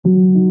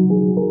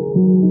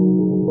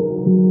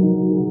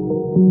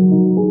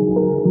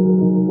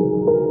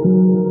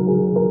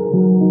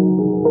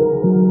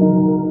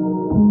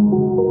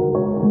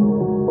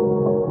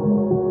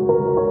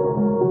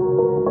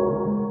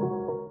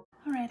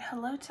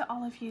to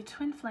all of you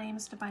twin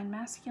flames, divine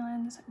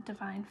masculines,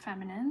 divine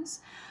feminines.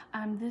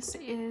 This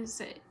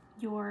is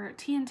your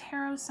Tea and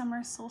Tarot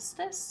Summer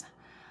Solstice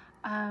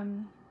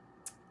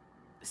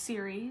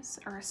series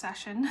or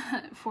session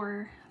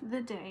for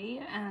the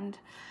day, and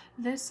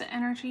this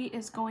energy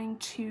is going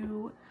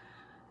to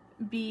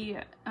be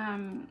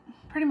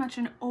pretty much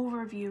an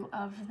overview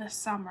of the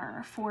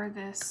summer for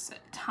this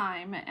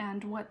time,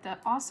 and what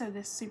also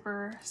this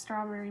super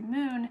strawberry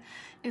moon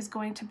is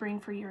going to bring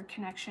for your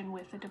connection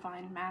with the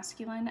divine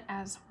masculine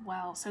as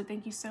well. So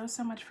thank you so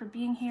much for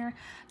being here.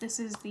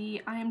 This is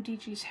the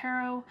IMDG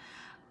Tarot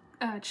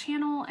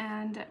channel,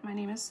 and my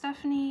name is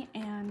Stephanie,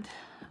 and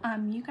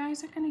you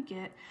guys are going to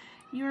get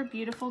your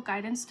beautiful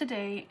guidance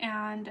today,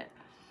 and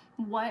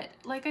what,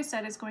 like I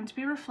said, is going to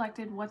be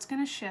reflected, what's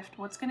going to shift,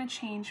 what's going to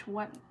change,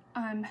 what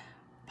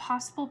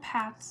possible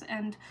paths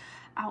and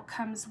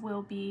outcomes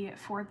will be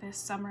for this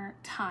summer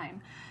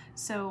time.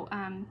 So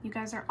you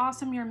guys are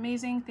awesome, you're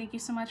amazing. Thank you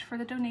so much for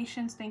the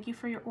donations. Thank you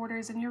for your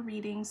orders and your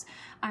readings.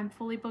 I'm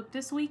fully booked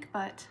this week,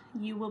 but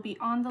you will be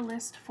on the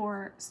list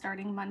for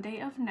starting Monday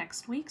of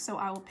next week, so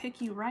I will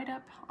pick you right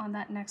up on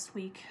that next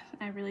week.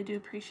 I really do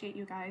appreciate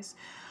you guys.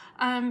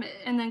 And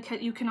then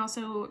you can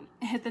also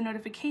hit the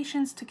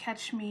notifications to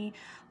catch me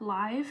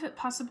live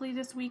possibly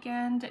this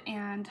weekend,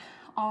 and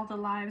all the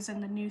lives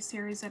and the new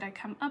series that I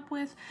come up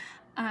with.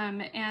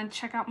 And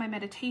check out my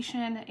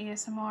meditation,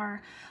 ASMR,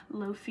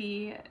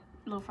 lo-fi,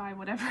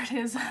 whatever it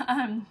is.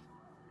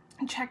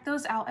 Check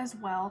those out as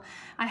well.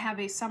 I have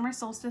a summer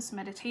solstice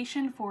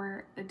meditation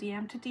for the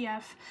DM to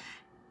DF,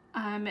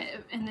 and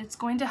it's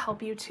going to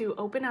help you to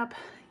open up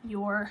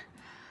your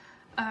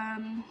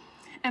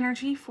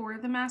energy for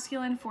the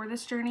masculine, for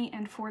this journey,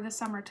 and for the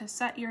summer, to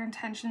set your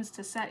intentions,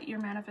 to set your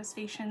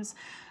manifestations,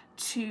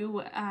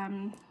 to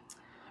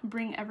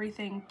bring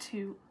everything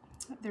to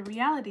the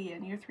reality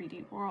in your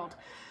 3D world.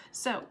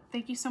 So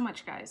thank you so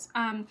much, guys.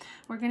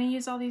 We're going to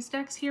use all these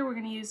decks here. We're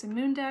going to use the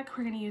moon deck,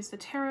 we're going to use the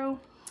tarot.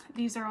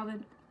 These are all the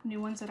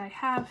new ones that I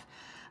have,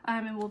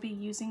 and we'll be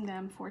using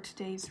them for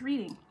today's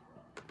reading.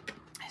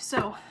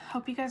 So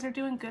hope you guys are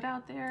doing good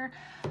out there.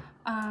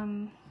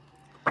 I'm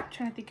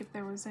trying to think if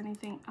there was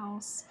anything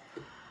else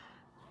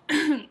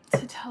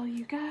to tell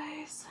you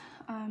guys,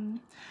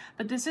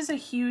 but this is a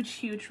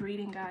huge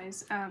reading,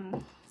 guys,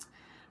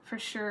 for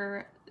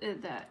sure,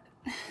 that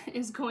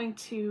is going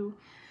to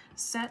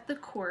set the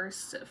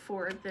course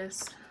for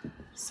this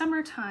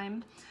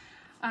summertime.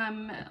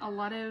 A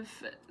lot of,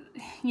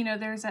 you know,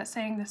 there's that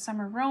saying, the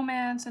summer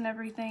romance and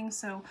everything,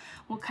 so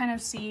we'll kind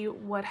of see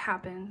what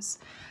happens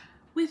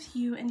with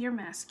you and your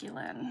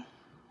masculine.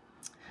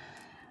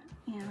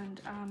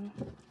 And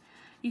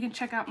you can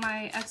check out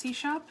my Etsy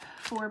shop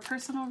for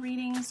personal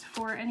readings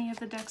for any of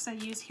the decks I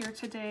use here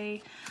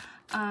today,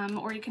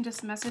 or you can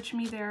just message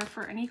me there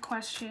for any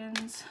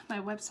questions. My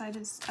website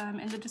is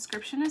in the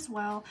description as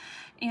well,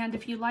 and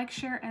if you like,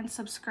 share, and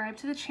subscribe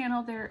to the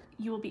channel, there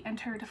you will be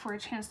entered for a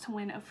chance to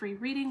win a free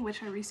reading,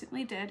 which I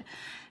recently did,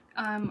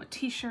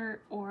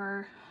 t-shirt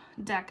or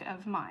deck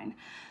of mine.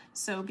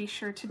 So be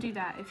sure to do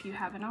that if you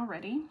haven't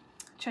already.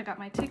 Check out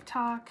my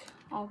TikTok,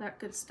 all that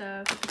good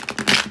stuff,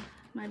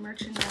 my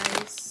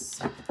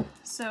merchandise.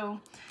 So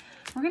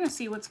we're gonna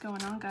see what's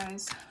going on,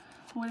 guys.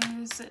 What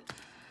is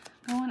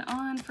going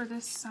on for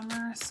this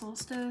summer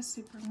solstice,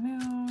 super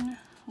moon?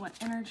 What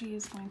energy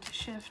is going to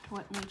shift?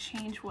 What may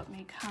change? What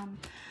may come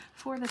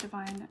for the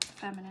divine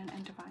feminine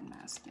and divine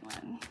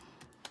masculine?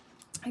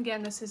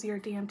 Again, this is your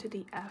DM to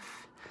DF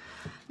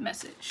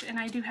message, and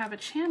I do have a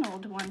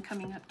channeled one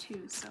coming up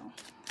too, so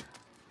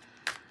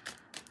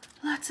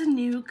lots of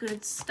new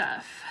good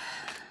stuff.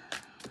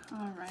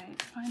 All right,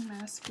 divine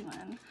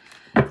masculine.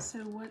 So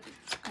what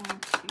it's going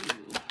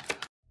to...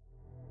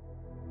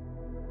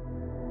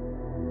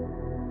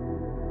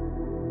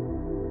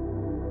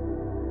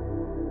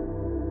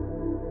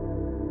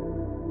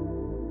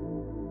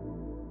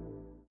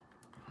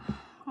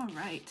 All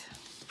right.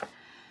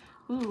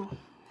 Ooh,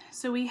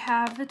 so we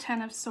have the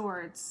 10 of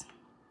Swords.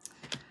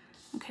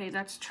 Okay,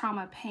 that's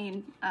trauma,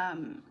 pain,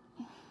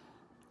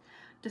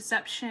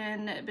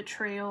 deception,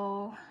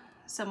 betrayal,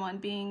 someone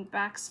being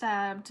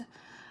backstabbed.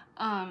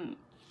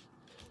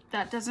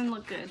 That doesn't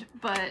look good,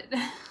 but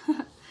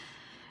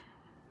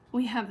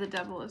we have the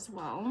Devil as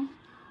well.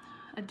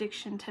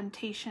 Addiction,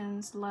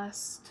 temptations,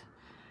 lust.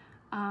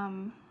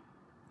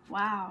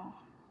 Wow.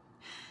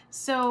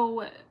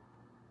 So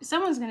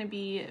someone's going to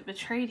be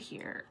betrayed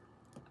here,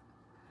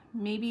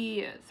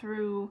 maybe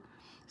through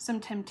some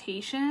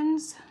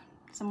temptations,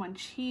 someone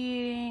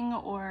cheating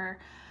or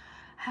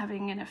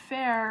having an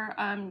affair.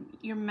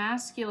 Your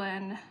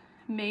masculine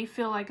may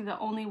feel like the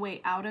only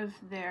way out of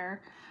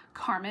their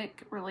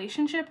karmic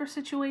relationship or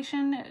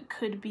situation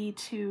could be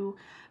to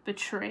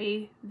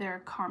betray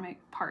their karmic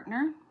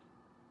partner.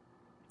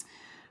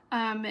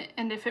 And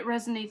if it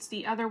resonates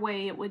the other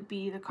way, it would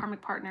be the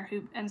karmic partner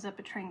who ends up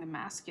betraying the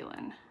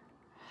masculine.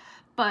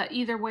 But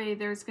either way,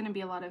 there's going to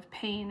be a lot of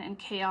pain and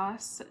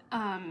chaos,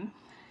 and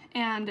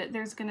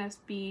there's going to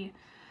be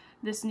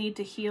this need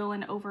to heal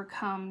and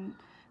overcome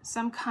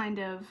some kind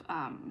of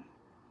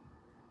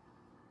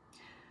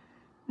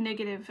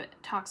negative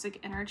toxic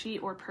energy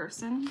or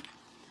person.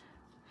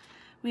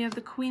 We have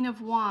the Queen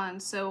of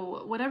Wands.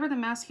 So whatever the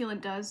masculine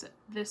does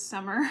this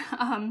summer,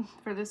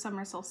 for the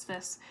summer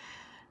solstice,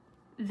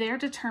 they're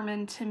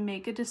determined to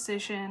make a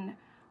decision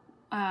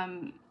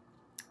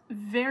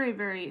very,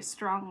 very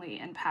strongly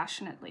and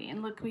passionately.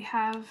 And look, we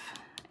have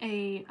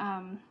a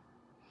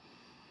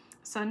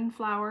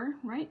sunflower,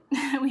 right?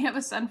 We have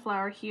a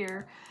sunflower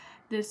here.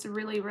 This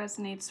really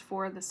resonates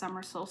for the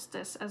summer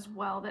solstice as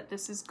well, that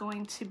this is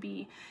going to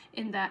be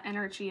in that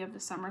energy of the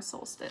summer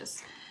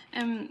solstice.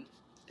 And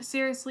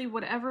seriously,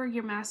 whatever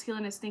your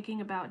masculine is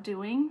thinking about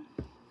doing,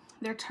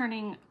 they're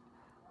turning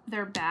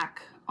their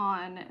back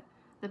on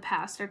the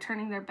past. They're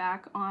turning their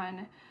back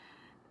on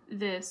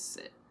this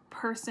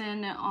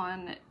person,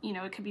 on, you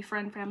know, it could be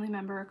friend, family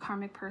member, a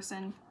karmic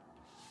person,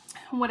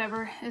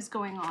 whatever is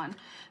going on.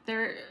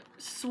 They're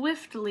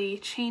swiftly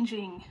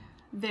changing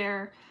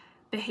their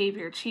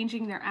behavior,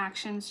 changing their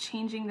actions,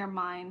 changing their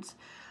minds,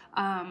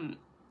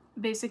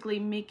 basically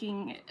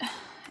making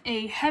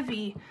a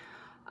heavy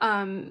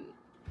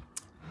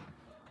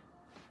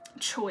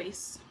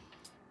choice,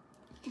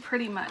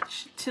 pretty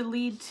much, to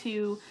lead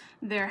to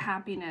their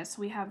happiness.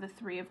 We have the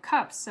Three of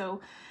Cups. So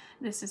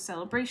this is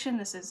celebration.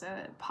 This is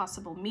a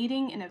possible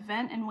meeting, an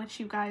event in which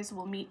you guys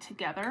will meet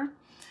together.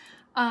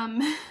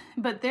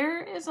 But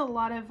there is a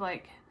lot of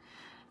like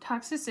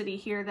toxicity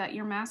here that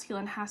your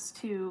masculine has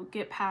to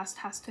get past,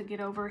 has to get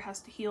over, has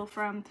to heal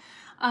from.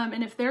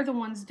 And if they're the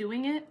ones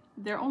doing it,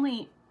 they're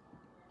only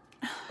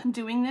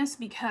doing this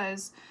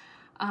because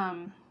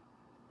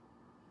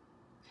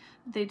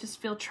they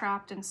just feel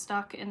trapped and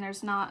stuck, and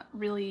there's not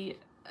really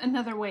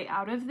another way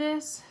out of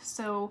this.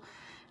 So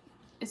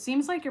it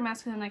seems like your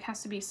masculine like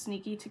has to be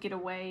sneaky to get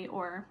away,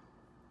 or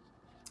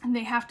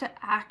they have to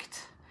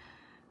act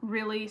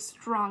really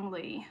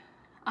strongly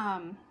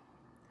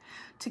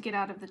to get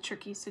out of the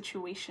tricky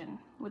situation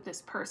with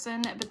this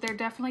person. But they're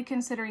definitely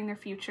considering their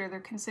future. They're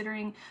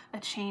considering a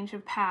change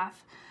of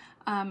path,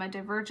 a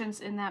divergence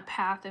in that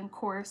path and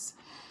course,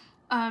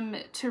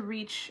 to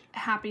reach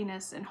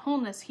happiness and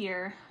wholeness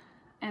here.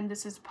 And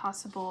this is a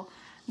possible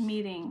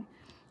meeting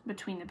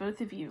between the both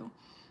of you.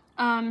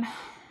 And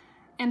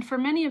for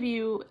many of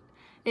you,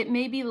 it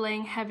may be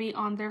laying heavy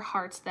on their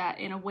hearts that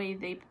in a way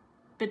they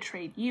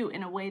betrayed you,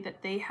 in a way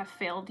that they have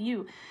failed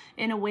you,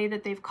 in a way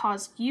that they've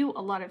caused you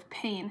a lot of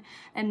pain.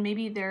 And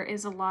maybe there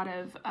is a lot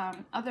of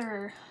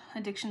other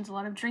addictions, a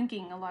lot of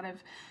drinking, a lot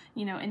of,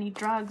 you know, any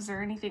drugs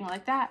or anything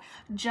like that,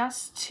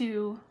 just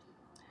to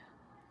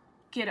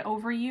get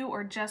over you,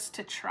 or just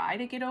to try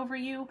to get over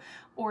you,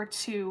 or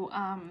to,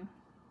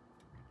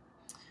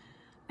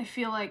 I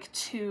feel like,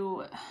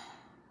 to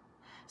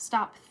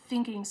stop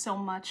thinking so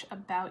much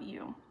about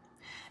you.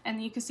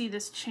 And you can see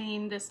this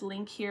chain, this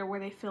link here, where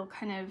they feel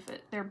kind of,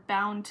 they're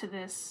bound to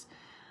this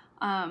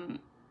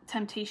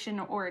temptation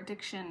or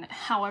addiction,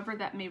 however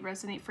that may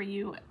resonate for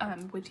you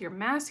with your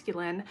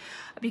masculine,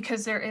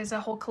 because there is a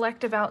whole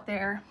collective out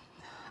there.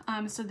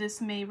 So this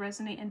may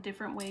resonate in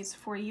different ways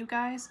for you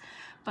guys,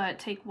 but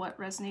take what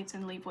resonates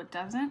and leave what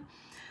doesn't.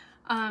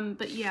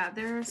 But yeah,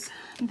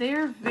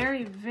 they're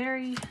very,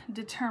 very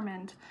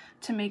determined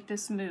to make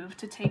this move,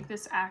 to take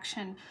this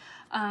action,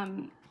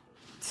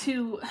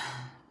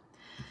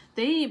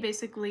 they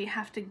basically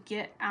have to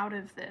get out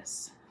of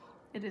this.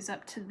 It is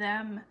up to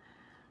them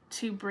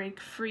to break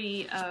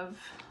free of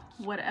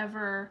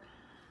whatever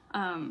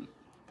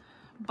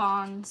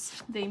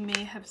bonds they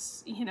may have,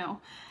 you know,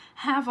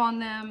 have on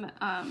them,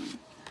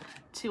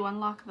 to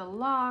unlock the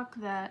lock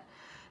that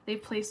they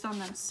placed on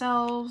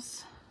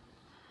themselves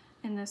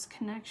in this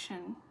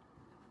connection.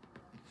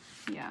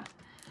 Yeah.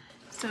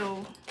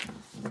 So,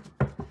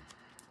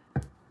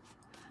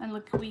 and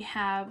look, we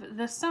have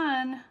the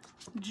Sun,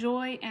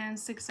 joy and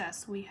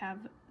success. We have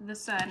the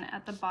Sun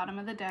at the bottom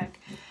of the deck,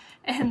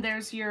 and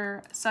there's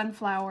your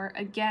sunflower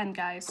again,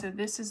 guys. So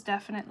this is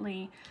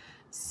definitely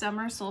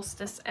summer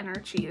solstice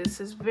energy.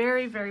 This is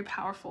very, very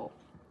powerful.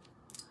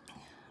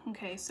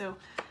 Okay, so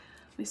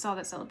we saw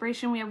that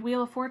celebration. We have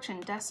Wheel of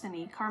Fortune,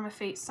 destiny, karma,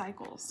 fate,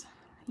 cycles.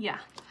 Yeah,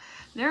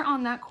 they're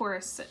on that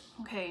course,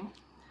 okay?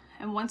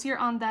 And once you're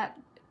on that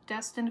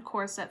destined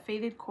course, that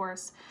fated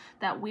course,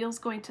 that wheel's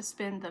going to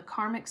spin, the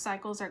karmic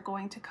cycles are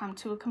going to come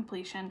to a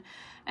completion,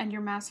 and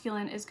your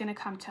masculine is going to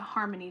come to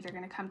harmony. They're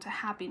going to come to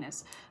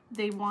happiness.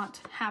 They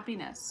want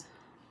happiness.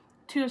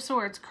 Two of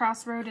Swords,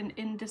 crossroad and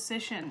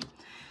indecision.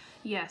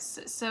 Yes,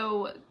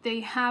 so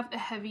they have a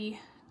heavy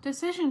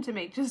decision to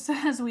make, just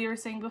as we were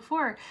saying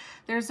before.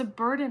 There's a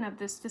burden of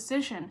this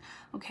decision,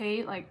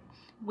 okay? Like,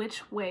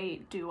 which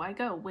way do I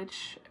go?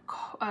 Which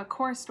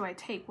course do I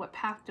take? What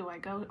path do I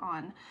go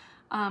on?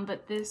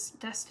 But this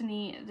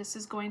destiny, this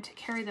is going to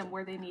carry them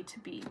where they need to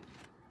be.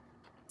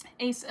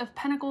 Ace of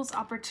Pentacles,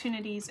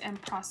 opportunities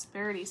and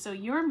prosperity. So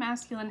your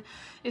masculine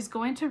is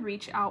going to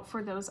reach out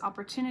for those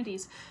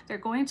opportunities. They're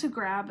going to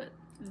grab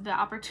the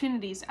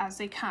opportunities as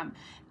they come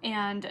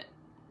and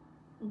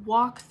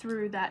walk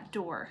through that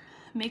door.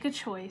 Make a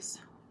choice,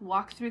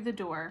 walk through the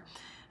door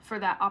for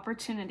that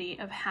opportunity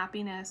of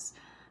happiness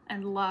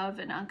and love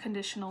and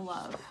unconditional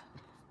love.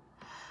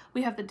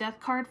 We have the Death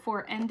card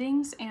for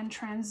endings and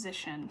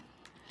transition.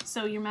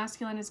 So your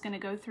masculine is going to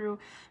go through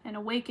an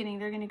awakening.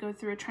 They're going to go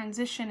through a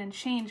transition and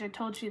change. I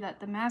told you that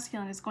the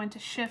masculine is going to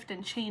shift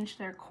and change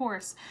their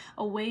course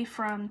away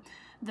from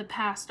the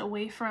past,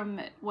 away from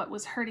what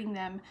was hurting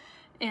them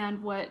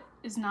and what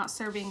is not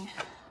serving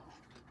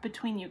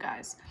between you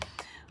guys.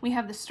 We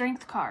have the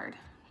Strength card,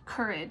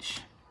 courage.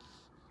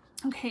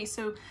 Okay,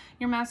 so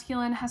your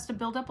masculine has to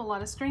build up a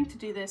lot of strength to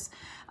do this.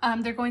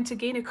 They're going to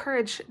gain a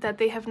courage that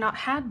they have not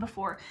had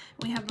before.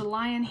 We have the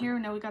Lion here.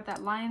 Now we got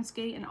that Lion's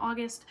Gate in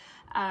August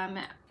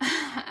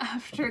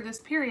after this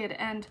period.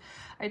 And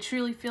I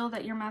truly feel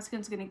that your masculine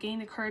is going to gain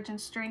the courage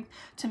and strength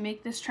to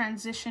make this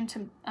transition,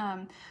 to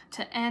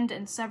end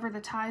and sever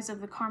the ties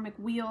of the karmic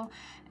wheel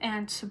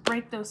and to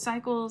break those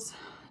cycles,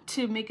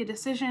 to make a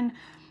decision,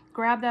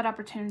 grab that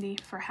opportunity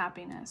for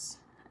happiness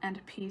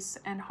and peace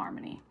and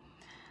harmony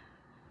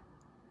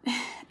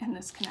in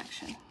this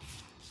connection.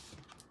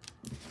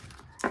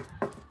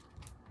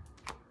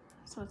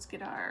 So let's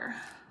get our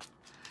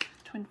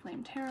Twin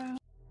Flame Tarot.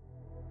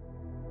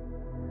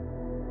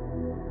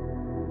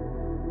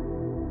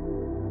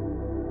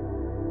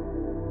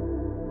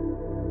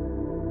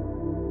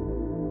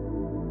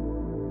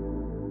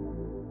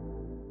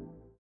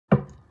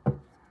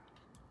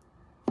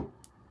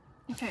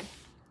 Okay.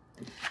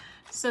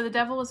 So the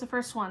Devil is the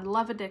first one,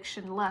 love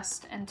addiction,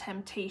 lust, and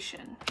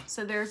temptation.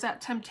 So there's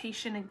that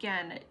temptation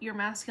again. Your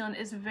masculine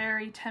is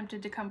very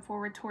tempted to come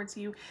forward towards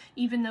you,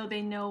 even though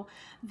they know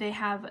they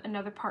have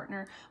another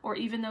partner, or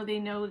even though they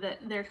know that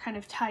they're kind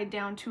of tied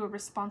down to a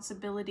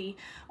responsibility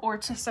or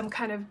to some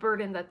kind of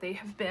burden that they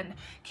have been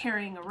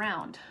carrying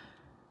around.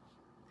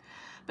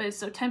 But it's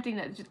so tempting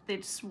that they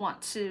just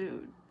want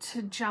to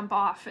jump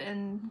off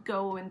and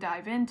go and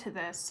dive into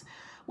this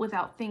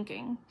without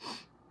thinking.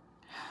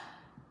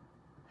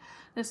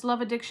 This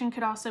love addiction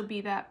could also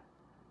be that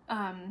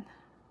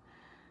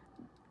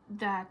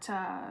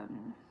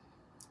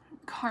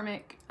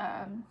karmic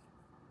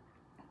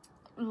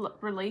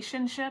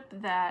relationship,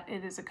 that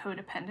it is a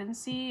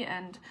codependency,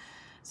 and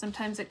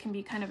sometimes it can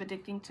be kind of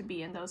addicting to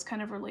be in those kind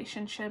of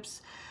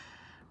relationships.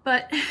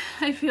 But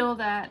I feel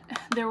that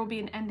there will be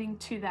an ending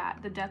to that,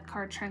 the Death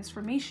card,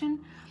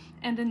 transformation,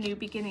 and a new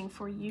beginning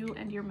for you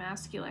and your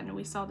masculine. And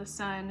we saw the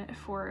Sun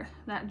for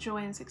that joy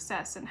and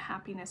success and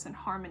happiness and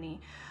harmony.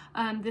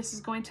 This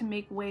is going to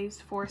make ways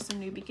for some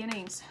new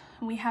beginnings.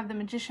 We have the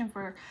Magician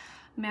for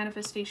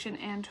manifestation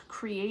and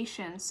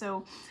creation.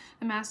 So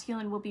the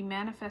masculine will be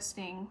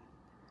manifesting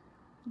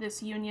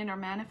this union or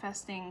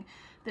manifesting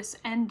this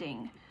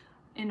ending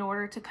in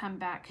order to come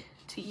back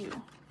to you.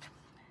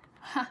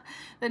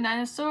 The Nine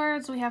of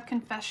Swords, we have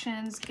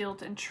confessions,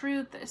 guilt, and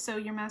truth. So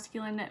your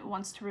masculine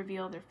wants to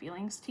reveal their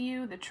feelings to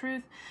you, the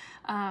truth.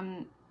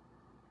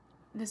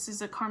 This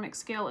is a karmic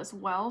scale as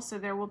well, so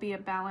there will be a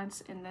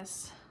balance in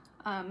this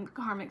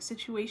karmic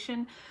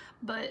situation.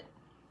 But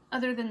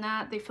other than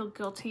that, they feel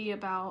guilty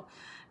about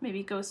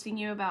maybe ghosting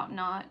you, about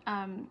not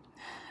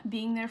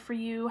being there for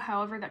you.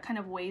 However, that kind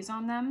of weighs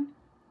on them.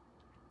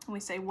 We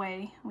say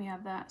weigh, we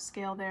have that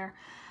scale there.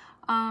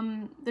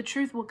 The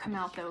truth will come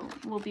out, though,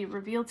 will be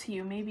revealed to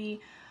you. Maybe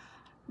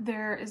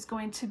there is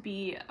going to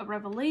be a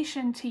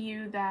revelation to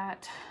you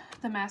that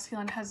the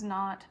masculine has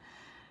not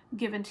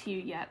given to you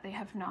yet. They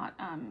have not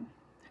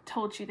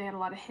told you. They had a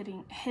lot of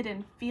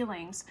hidden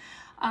feelings,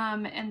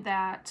 and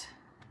that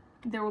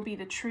there will be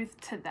the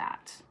truth to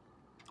that,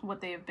 what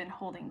they have been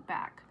holding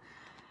back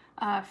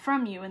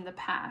from you in the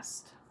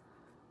past.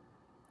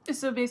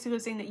 So basically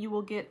saying that you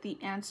will get the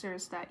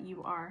answers that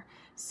you are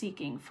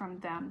seeking from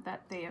them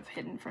that they have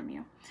hidden from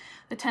you.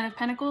 The Ten of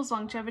Pentacles,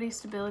 longevity,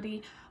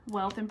 stability,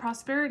 wealth, and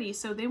prosperity.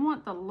 So they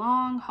want the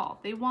long haul.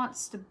 They want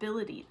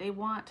stability. They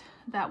want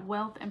that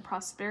wealth and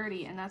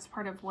prosperity, and that's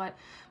part of what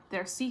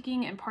they're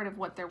seeking and part of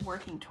what they're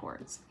working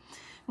towards.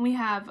 And we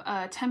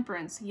have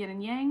temperance, yin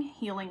and yang,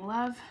 healing,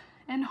 love,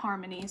 and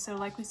harmony. So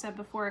like we said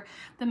before,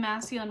 the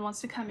masculine wants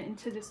to come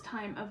into this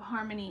time of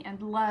harmony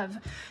and love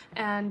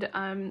and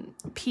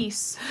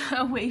peace,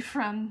 away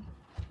from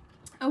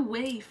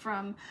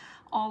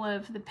all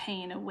of the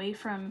pain, away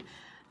from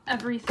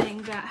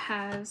everything that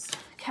has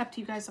kept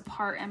you guys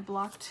apart and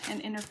blocked and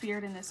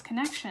interfered in this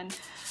connection,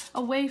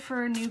 away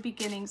for new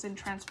beginnings and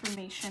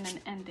transformation and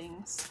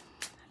endings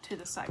to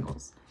the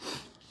cycles.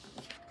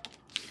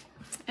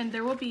 And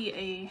there will be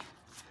a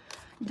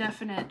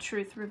definite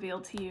truth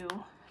revealed to you.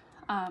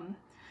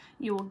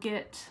 You will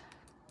get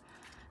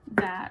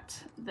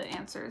the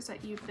answers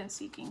that you've been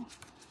seeking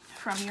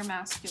from your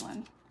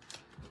masculine.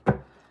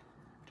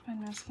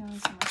 Divine Masculine,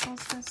 Summer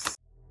Solstice.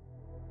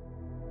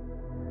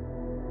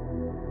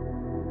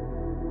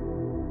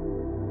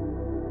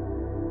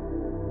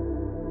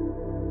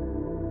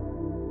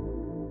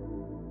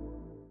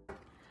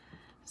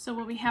 So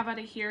what we have out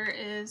of here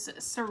is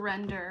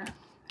surrender.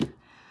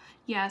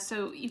 Yeah,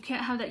 so you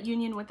can't have that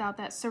union without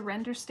that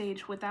surrender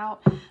stage,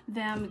 without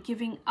them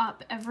giving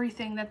up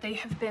everything that they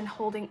have been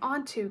holding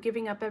on to,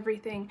 giving up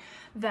everything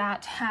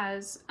that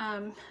has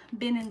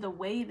been in the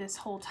way this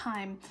whole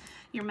time.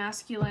 Your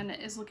masculine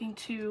is looking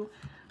to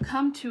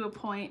come to a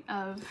point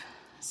of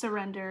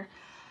surrender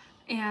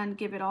and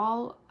give it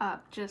all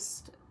up.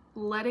 Just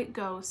let it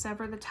go,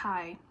 sever the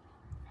tie,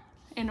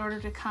 in order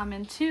to come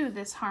into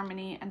this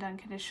harmony and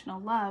unconditional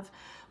love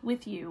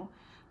with you,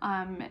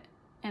 and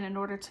in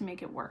order to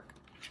make it work.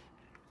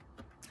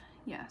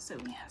 Yeah, so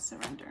we have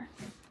surrender.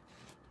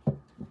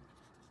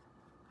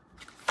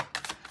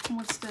 And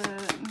what's the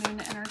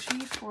moon energy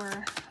for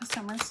the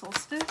summer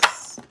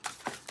solstice?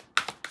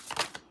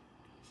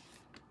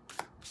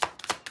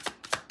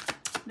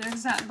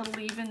 There's that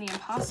believe in the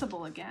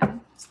impossible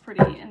again. It's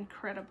pretty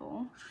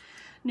incredible.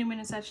 New moon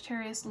in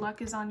Sagittarius,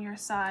 luck is on your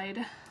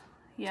side.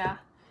 Yeah.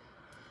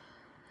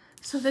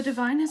 So the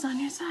divine is on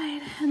your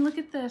side. And look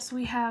at this.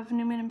 We have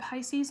new moon in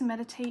Pisces,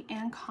 meditate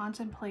and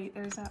contemplate.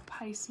 There's that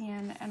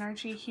Piscean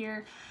energy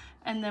here.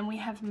 And then we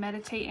have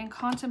meditate and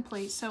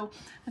contemplate. So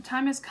the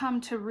time has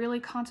come to really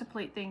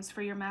contemplate things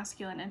for your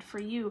masculine and for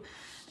you,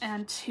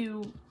 and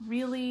to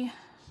really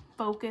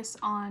focus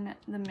on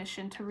the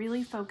mission, to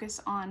really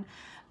focus on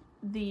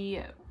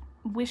the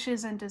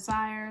wishes and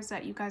desires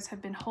that you guys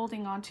have been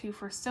holding on to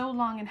for so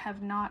long and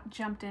have not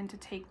jumped in to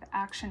take the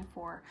action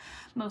for,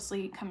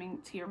 mostly coming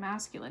to your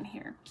masculine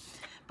here.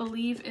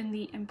 Believe in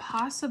the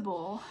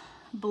impossible,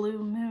 blue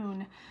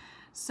moon.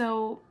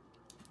 So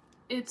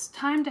it's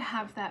time to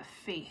have that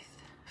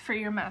faith for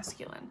your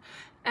masculine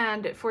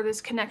and for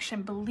this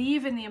connection.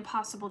 Believe in the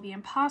impossible. The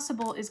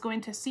impossible is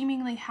going to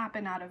seemingly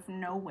happen out of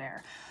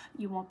nowhere.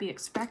 You won't be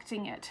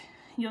expecting it.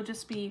 You'll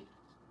just be,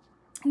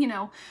 you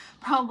know,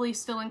 probably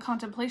still in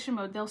contemplation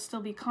mode. They'll still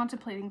be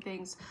contemplating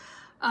things.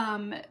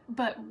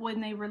 But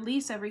when they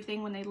release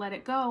everything, when they let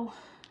it go,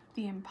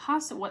 the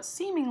impossible, what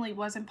seemingly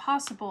was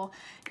impossible,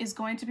 is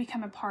going to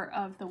become a part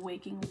of the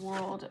waking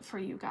world for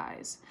you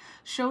guys.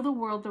 Show the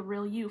world the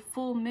real you.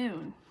 Full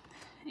moon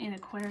in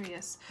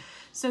Aquarius.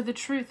 So the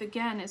truth,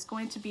 again, is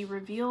going to be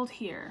revealed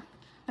here.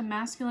 The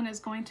masculine is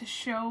going to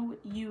show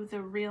you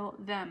the real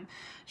them.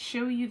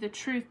 Show you the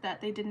truth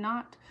that they did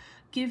not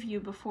give you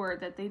before,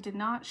 that they did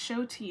not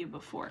show to you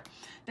before.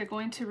 They're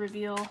going to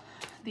reveal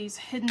these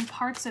hidden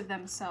parts of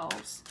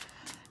themselves.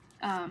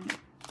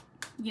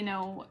 You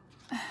know,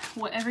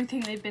 what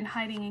everything they've been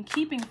hiding and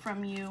keeping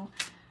from you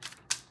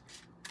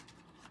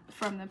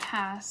from the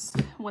past,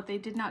 what they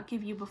did not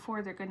give you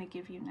before, they're going to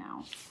give you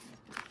now.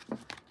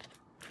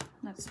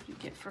 That's what you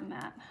get from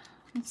that.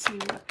 Let's see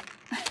what...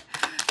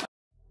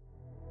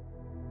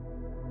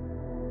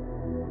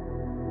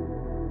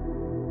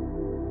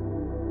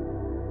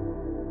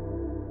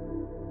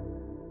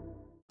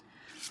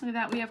 Look at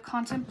that, we have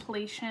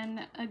contemplation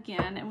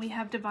again, and we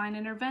have divine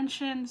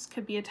intervention. This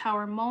could be a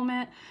tower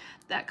moment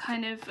that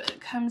kind of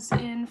comes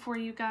in for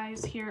you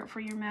guys here,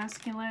 for your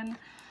masculine.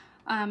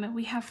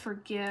 We have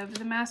forgive.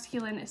 The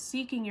masculine is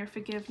seeking your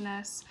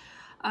forgiveness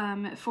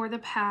for the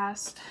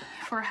past,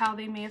 for how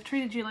they may have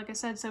treated you, like I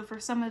said. So for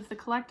some of the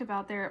collective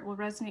out there, it will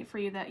resonate for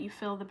you that you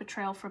feel the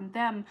betrayal from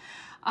them.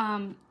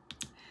 And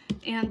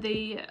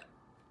they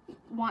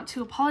want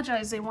to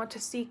apologize. They want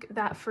to seek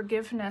that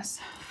forgiveness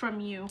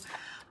from you.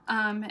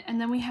 And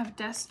then we have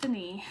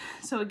destiny.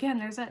 So again,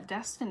 there's that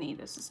destiny.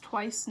 This is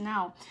twice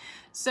now.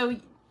 So,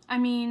 I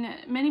mean,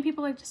 many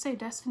people like to say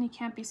destiny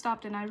can't be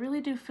stopped, and I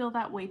really do feel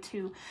that way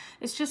too.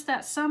 It's just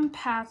that some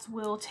paths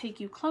will take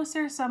you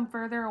closer, some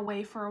further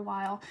away for a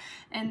while.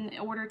 And in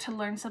order to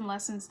learn some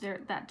lessons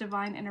there, that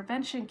divine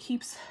intervention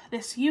keeps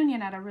this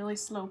union at a really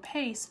slow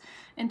pace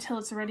until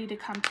it's ready to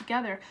come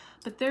together.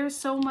 But there's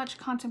so much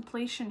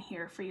contemplation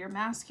here for your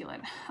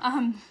masculine.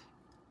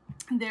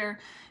 They're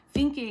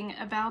thinking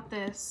about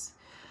this,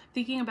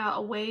 thinking about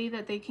a way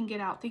that they can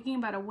get out, thinking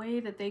about a way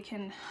that they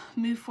can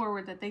move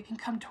forward, that they can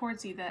come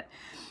towards you, that,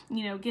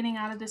 you know, getting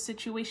out of this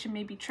situation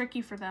may be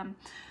tricky for them.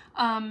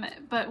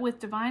 But with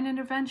divine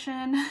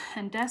intervention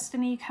and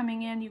destiny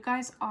coming in, you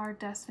guys are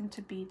destined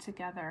to be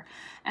together.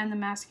 And the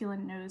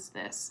masculine knows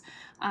this.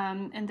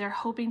 And they're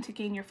hoping to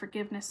gain your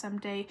forgiveness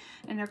someday.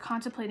 And they're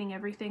contemplating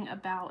everything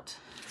about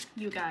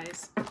you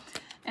guys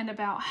and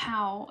about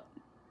how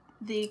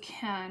they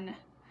can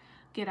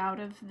get out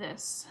of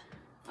this,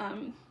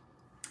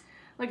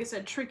 like I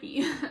said,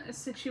 tricky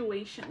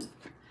situation.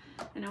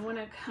 And I want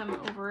to come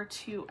over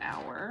to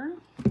our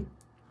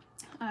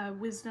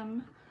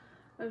wisdom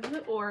of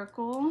the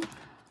oracle.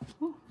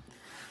 Ooh,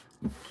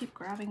 keep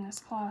grabbing this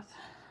cloth.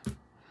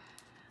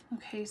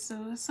 Okay,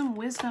 so some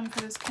wisdom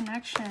for this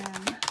connection,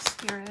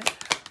 spirit,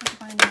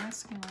 divine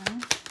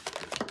masculine,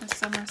 the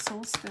summer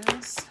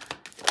solstice.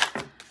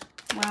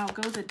 Wow,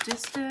 go the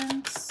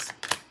distance.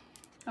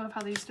 I love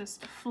how these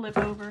just flip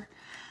over.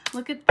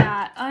 Look at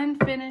that.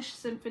 Unfinished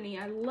symphony.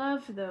 I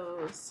love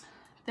those.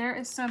 There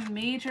is some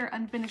major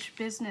unfinished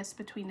business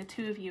between the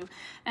two of you,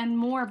 and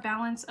more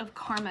balance of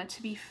karma,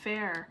 to be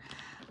fair.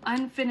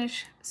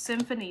 Unfinished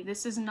symphony.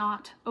 This is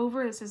not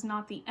over. This is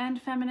not the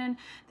end, feminine.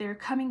 They're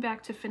coming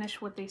back to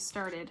finish what they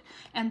started.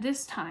 And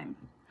this time,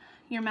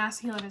 your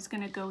masculine is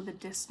going to go the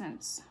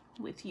distance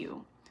with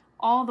you.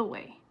 All the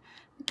way.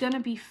 Gonna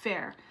be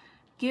fair.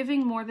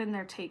 Giving more than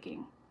they're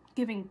taking.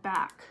 Giving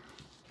back.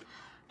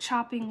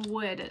 Chopping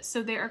wood.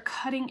 So they are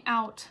cutting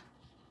out,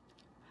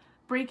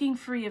 breaking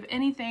free of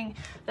anything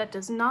that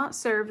does not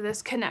serve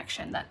this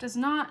connection, that does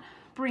not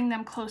bring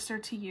them closer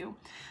to you.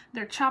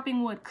 They're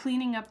chopping wood,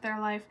 cleaning up their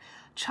life,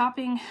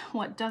 chopping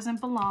what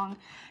doesn't belong,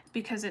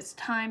 because it's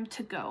time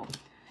to go.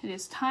 It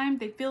is time,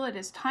 they feel it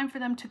is time for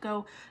them to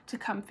go, to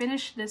come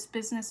finish this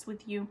business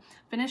with you,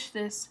 finish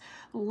this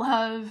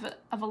love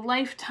of a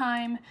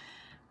lifetime,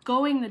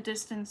 going the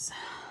distance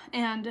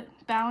and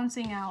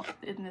balancing out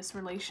in this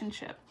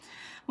relationship.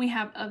 We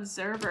have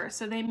observer,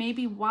 so they may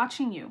be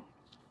watching you,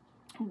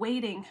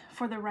 waiting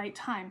for the right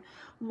time,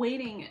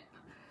 waiting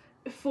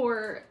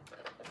for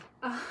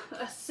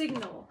a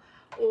signal,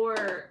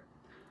 or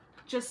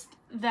just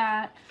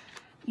that,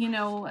 you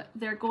know,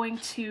 they're going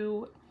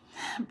to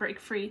break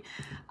free.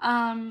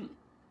 I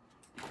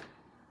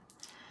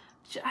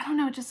don't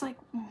know, just like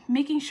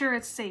making sure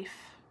it's safe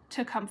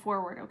to come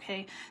forward,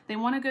 okay? They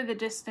want to go the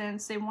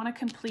distance. They want to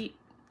complete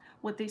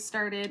what they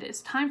started.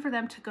 It's time for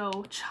them to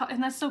go,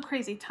 and that's so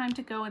crazy, time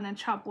to go and then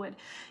chop wood.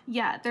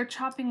 Yeah, they're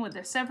chopping wood.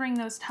 They're severing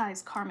those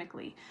ties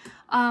karmically.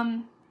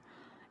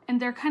 And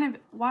they're kind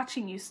of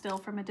watching you still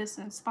from a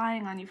distance,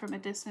 spying on you from a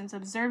distance,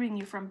 observing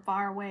you from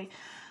far away,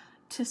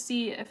 to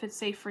see if it's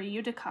safe for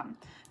you to come.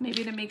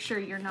 Maybe to make sure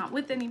you're not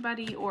with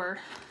anybody, or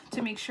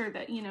to make sure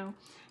that, you know,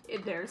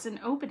 if there's an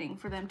opening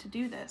for them to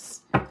do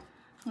this.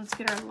 Let's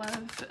get our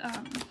love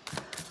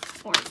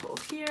oracle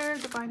here,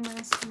 divine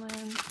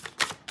masculine.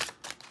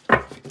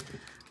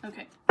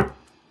 Okay.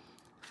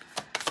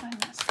 Divine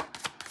masculine.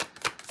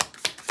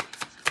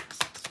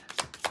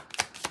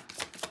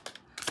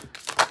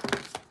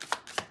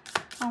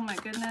 Oh my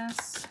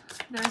goodness.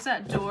 There's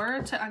that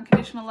door to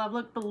unconditional love.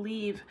 Look,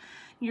 believe.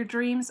 Your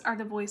dreams are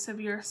the voice of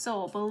your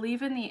soul.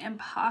 Believe in the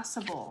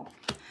impossible.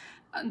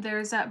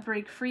 There's that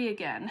break free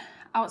again.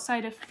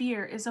 Outside of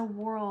fear is a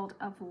world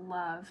of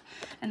love.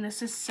 And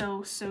this is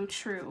so, so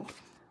true.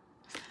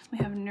 We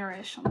have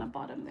nourish on the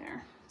bottom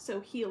there.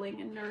 So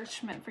healing and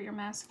nourishment for your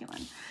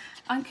masculine.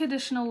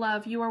 Unconditional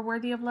love. You are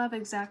worthy of love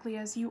exactly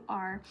as you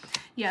are.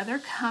 Yeah, they're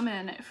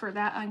coming for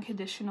that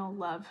unconditional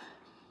love.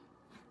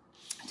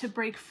 To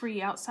break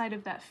free outside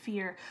of that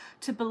fear,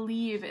 to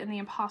believe in the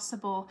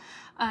impossible,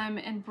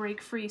 and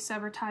break free,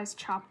 sever ties,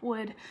 chop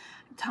wood.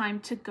 Time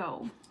to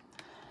go.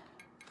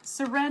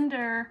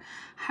 Surrender.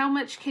 How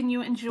much can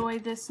you enjoy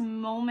this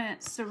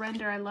moment?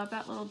 Surrender. I love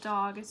that little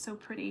dog. It's so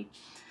pretty.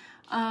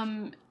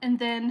 And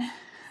then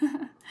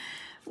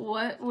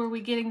what were we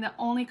getting? The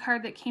only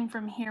card that came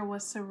from here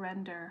was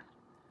surrender.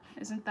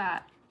 Isn't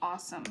that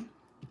awesome?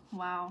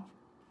 Wow.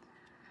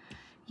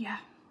 Yeah.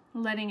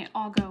 Letting it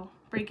all go.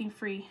 Breaking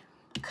free.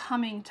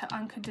 Coming to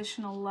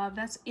unconditional love.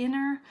 That's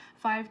inner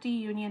 5D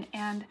union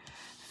and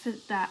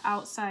that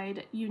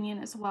outside union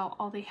as well.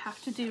 All they have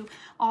to do,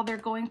 all they're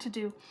going to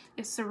do,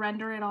 is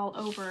surrender it all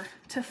over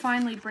to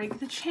finally break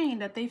the chain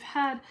that they've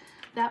had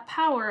that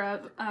power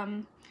of,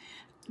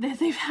 that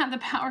they've had the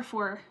power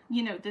for,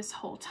 you know, this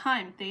whole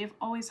time. They have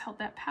always held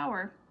that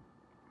power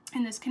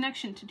and this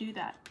connection to do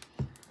that.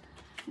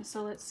 And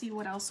so let's see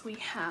what else we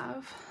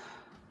have.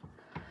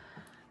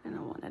 And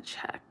I want to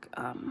check.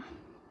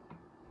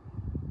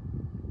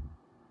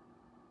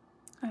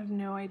 I have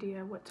no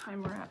idea what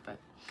time we're at, but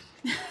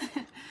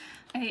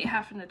I hate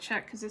having to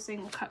check because this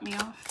thing will cut me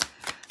off.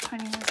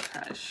 Tiny Life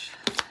Crush.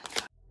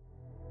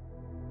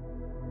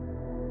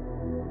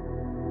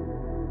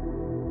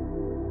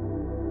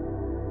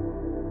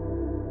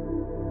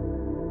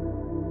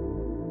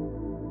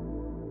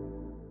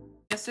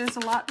 Yes, there's a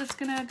lot that's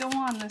gonna go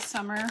on this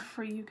summer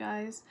for you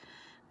guys.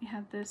 We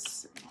have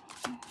this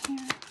here.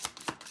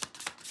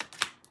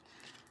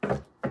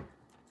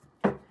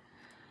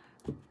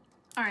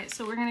 All right,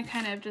 so we're going to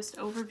kind of just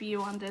overview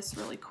on this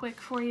really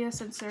quick for you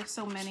since there's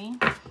so many.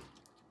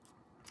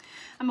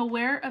 I'm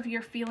aware of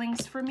your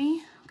feelings for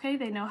me. Okay,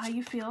 they know how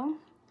you feel.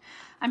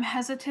 I'm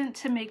hesitant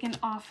to make an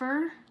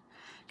offer.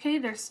 Okay,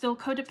 there's still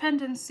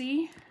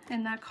codependency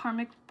in that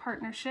karmic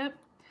partnership.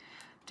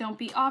 Don't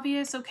be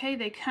obvious. Okay,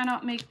 they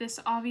cannot make this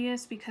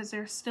obvious because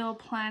they're still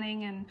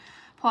planning and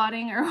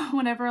plotting or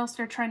whatever else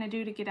they're trying to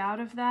do to get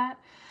out of that.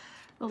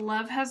 The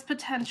love has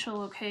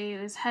potential. Okay, it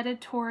is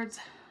headed towards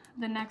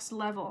the next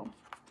level.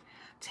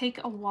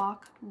 Take a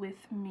walk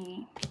with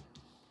me.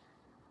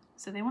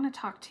 So they want to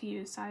talk to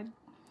you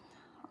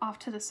off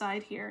to the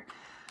side here.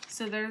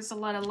 So there's a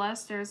lot of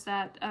lust. There's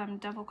that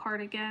devil card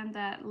again,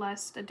 that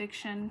lust,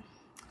 addiction,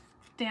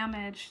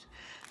 damaged.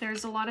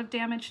 There's a lot of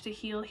damage to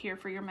heal here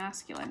for your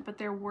masculine, but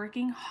they're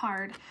working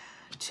hard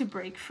to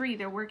break free.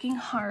 They're working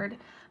hard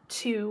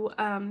to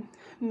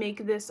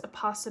make this a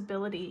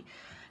possibility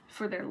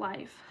for their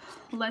life.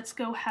 Let's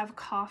go have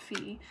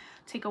coffee.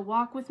 Take a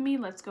walk with me.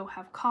 Let's go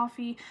have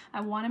coffee.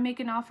 I want to make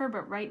an offer,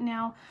 but right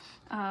now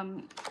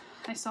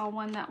I saw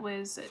one that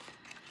was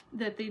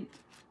that they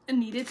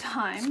needed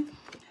time.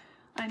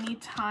 I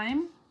need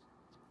time.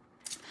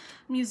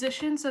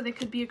 Musician, so they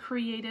could be a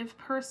creative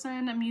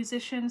person. A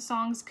musician,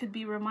 songs could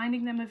be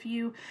reminding them of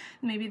you.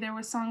 Maybe there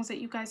were songs that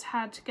you guys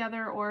had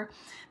together or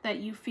that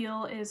you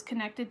feel is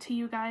connected to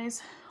you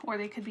guys, or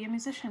they could be a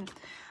musician.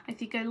 I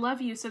think I love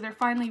you, so they're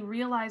finally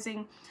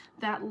realizing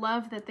that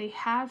love that they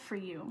have for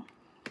you.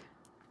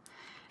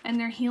 And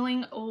they're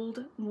healing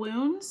old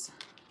wounds.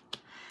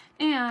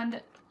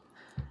 And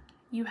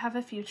You have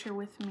a future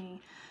with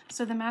me.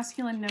 So the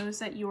masculine knows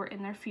that you are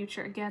in their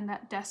future. Again,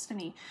 that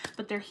destiny.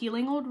 But they're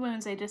healing old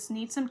wounds. They just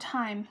need some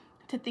time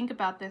to think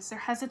about this. They're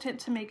hesitant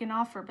to make an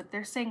offer, but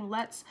they're saying,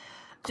 let's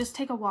just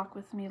take a walk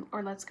with me,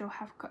 or let's go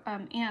have,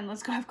 and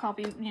let's go have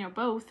coffee, you know,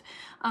 both.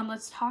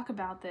 Let's talk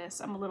about this.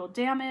 I'm a little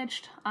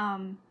damaged.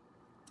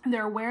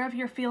 They're aware of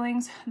your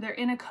feelings. They're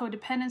in a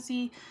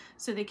codependency,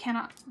 so they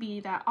cannot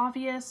be that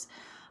obvious.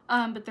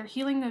 But they're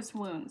healing those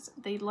wounds.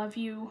 They love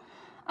you.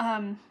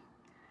 And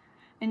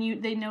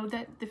they know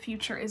that the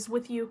future is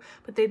with you,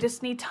 but they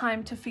just need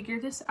time to figure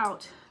this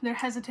out. They're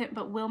hesitant,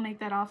 but will make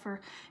that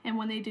offer. And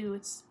when they do,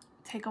 it's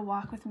take a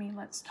walk with me.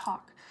 Let's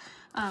talk.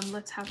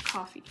 Let's have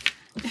coffee.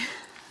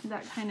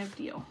 That kind of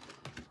deal.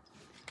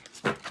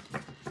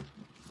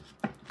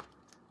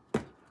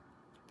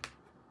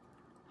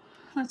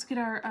 Let's get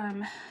our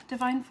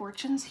divine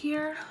fortunes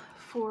here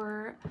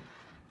for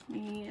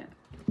the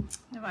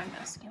divine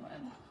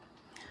masculine.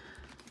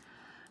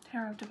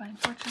 Tarot of divine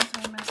fortunes,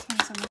 divine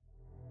masculine, sun.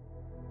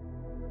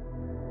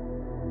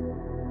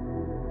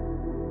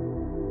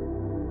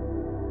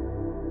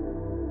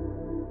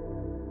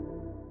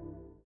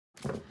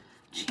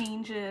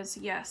 Changes,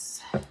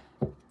 yes.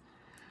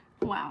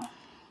 Wow.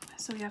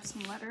 So we have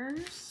some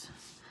letters.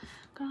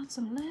 Got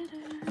some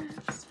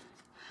letters.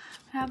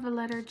 We have the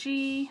letter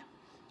G.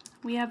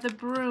 We have the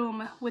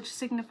broom, which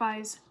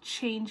signifies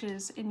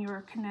changes in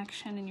your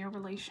connection, in your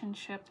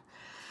relationship.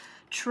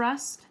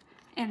 Trust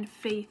and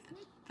faith,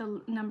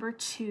 the number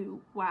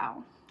 2.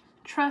 Wow.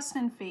 Trust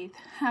and faith.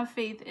 Have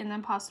faith in the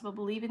impossible.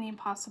 Believe in the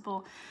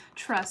impossible.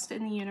 Trust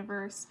in the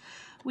universe.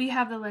 We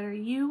have the letter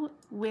U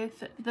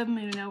with the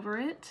moon over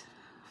it.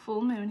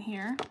 Full moon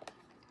here.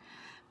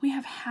 We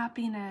have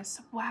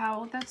happiness.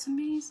 Wow, that's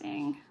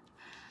amazing.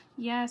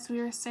 Yes, we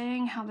were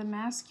saying how the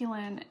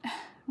masculine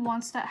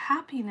wants that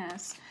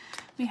happiness.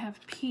 We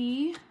have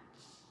P.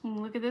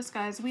 Look at this,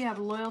 guys. We have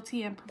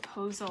loyalty and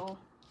proposal.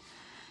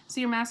 So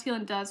your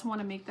masculine does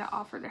want to make that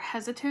offer. They're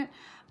hesitant,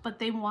 but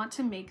they want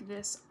to make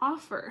this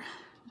offer.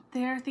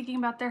 They're thinking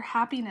about their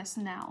happiness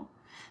now.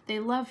 They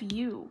love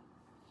you.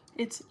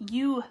 It's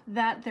you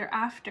that they're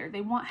after. They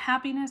want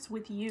happiness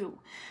with you.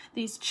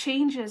 These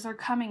changes are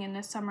coming in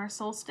this summer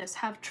solstice.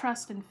 Have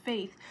trust and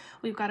faith.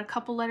 We've got a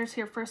couple letters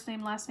here, first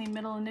name, last name,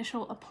 middle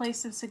initial, a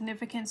place of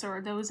significance, or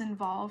those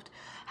involved,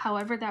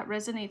 however that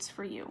resonates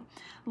for you.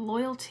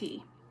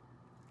 Loyalty.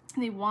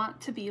 They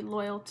want to be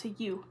loyal to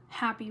you,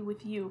 happy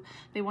with you.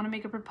 They want to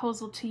make a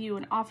proposal to you,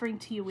 an offering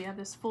to you. We have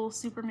this full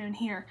supermoon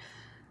here.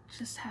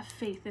 Just have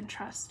faith and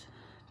trust.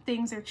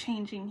 Things are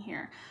changing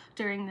here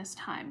during this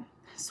time.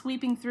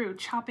 Sweeping through,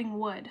 chopping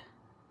wood,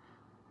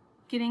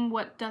 getting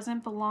what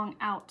doesn't belong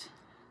out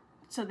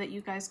so that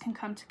you guys can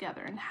come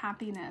together in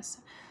happiness,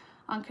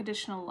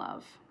 unconditional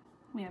love.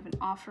 We have an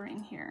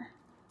offering here.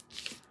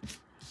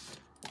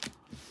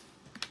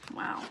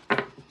 Wow.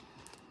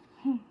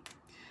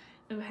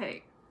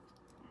 Okay.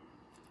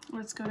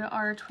 Let's go to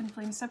our twin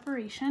flame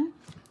separation.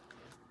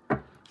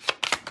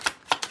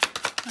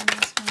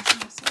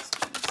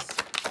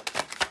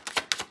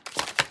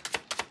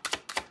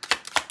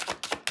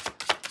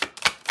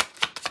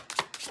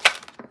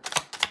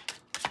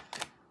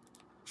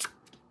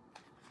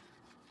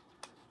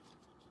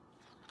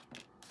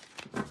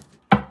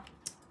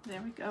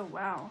 There we go.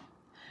 Wow.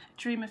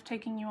 Dream of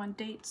taking you on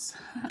dates.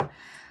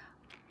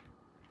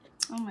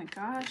 Oh my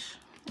gosh.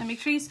 And make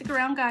sure you stick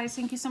around, guys.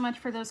 Thank you so much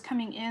for those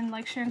coming in.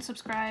 Like, share, and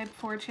subscribe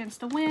for a chance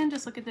to win.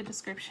 Just look at the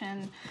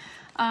description.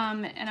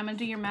 And I'm going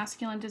to do your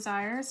masculine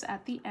desires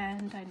at the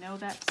end. I know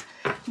that's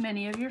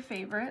many of your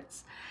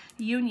favorites.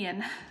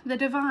 Union. The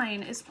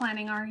divine is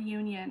planning our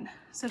union.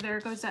 So there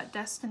goes that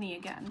destiny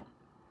again.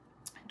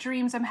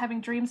 Dreams. I'm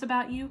having dreams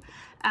about you.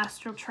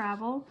 Astral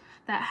travel.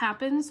 That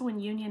happens when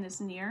union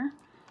is near.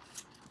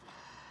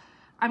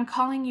 I'm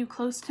calling you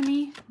close to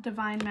me.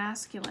 Divine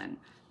masculine.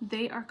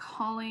 They are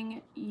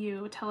calling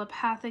you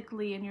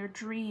telepathically in your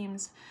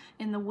dreams,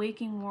 in the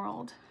waking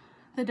world.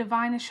 The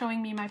divine is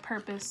showing me my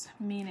purpose,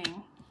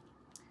 meaning.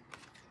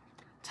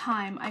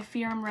 Time. I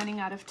fear I'm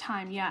running out of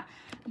time. Yeah,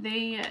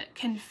 they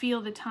can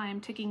feel the time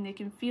ticking. They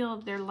can feel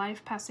their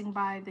life passing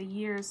by, the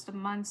years, the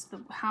months,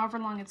 however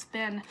long it's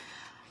been.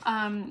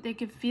 They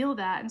can feel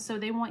that, and so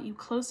they want you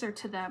closer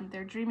to them.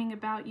 They're dreaming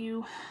about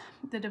you.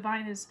 The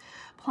divine is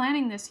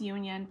planning this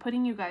union,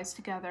 putting you guys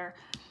together,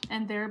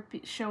 and they're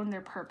shown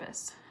their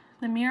purpose.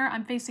 The mirror,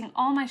 I'm facing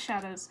all my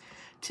shadows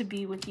to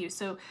be with you.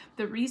 So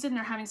the reason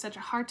they're having such a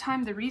hard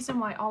time, the reason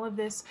why all of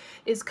this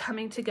is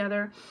coming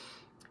together,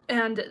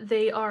 and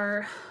they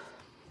are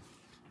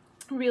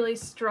really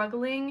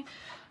struggling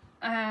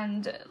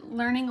and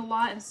learning a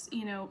lot, and,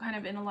 you know, kind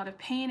of in a lot of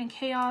pain and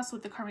chaos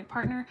with the karmic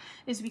partner,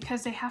 is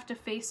because they have to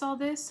face all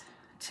this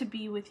to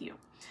be with you,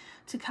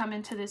 to come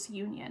into this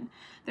union.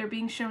 They're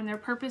being shown their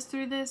purpose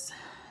through this.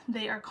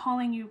 They are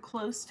calling you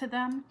close to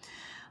them,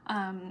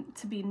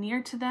 to be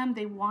near to them.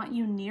 They want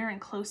you near and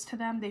close to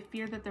them. They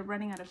fear that they're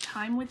running out of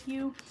time with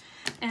you,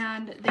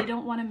 and they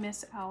don't want to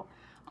miss out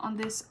on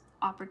this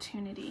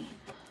opportunity.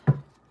 Are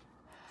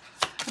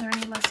there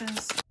any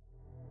lessons?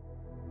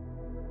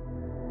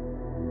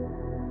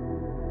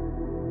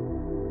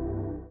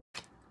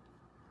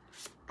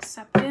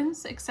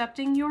 acceptance,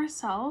 accepting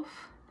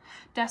yourself.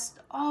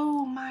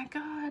 Oh my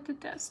God, the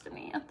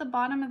destiny at the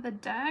bottom of the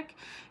deck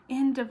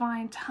in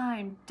divine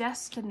time.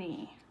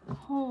 Destiny.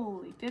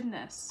 Holy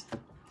goodness.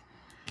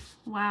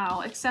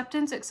 Wow.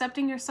 Acceptance,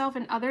 accepting yourself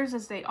and others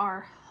as they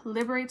are.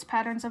 Liberates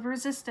patterns of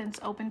resistance,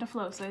 open to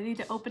flow. So they need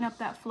to open up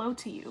that flow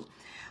to you.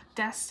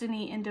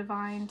 Destiny in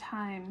divine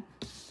time.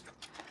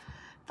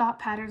 Thought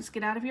patterns,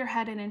 get out of your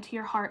head and into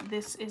your heart.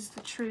 This is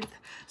the truth.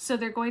 So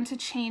they're going to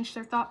change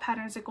their thought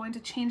patterns. They're going to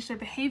change their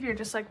behavior,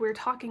 just like we were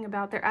talking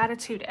about, their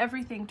attitude,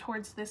 everything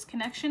towards this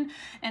connection.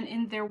 And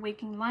in their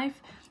waking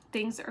life,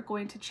 things are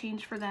going to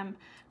change for them.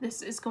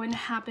 This is going to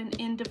happen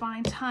in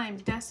divine time.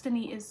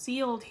 Destiny is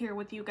sealed here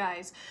with you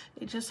guys.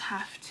 They just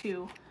have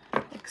to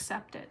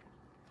accept it.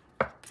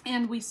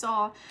 And we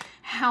saw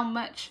how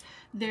much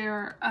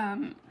they're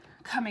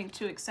coming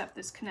to accept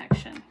this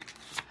connection.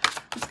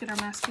 Let's get our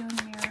masculine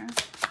mirror.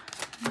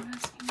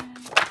 Masculine.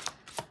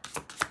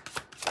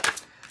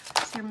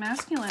 So your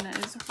masculine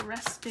is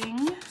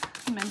resting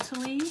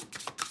mentally.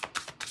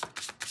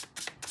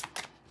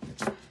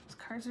 These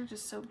cards are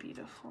just so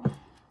beautiful.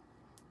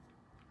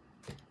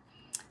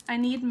 I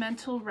need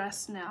mental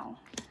rest now.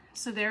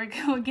 So there we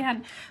go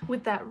again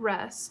with that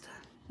rest.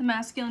 The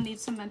masculine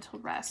needs some mental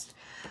rest.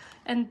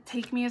 And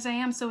take me as I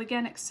am. So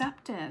again,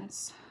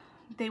 acceptance.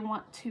 They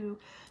want to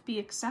be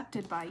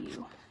accepted by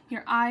you.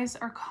 Your eyes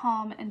are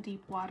calm and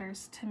deep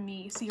waters to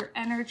me. So your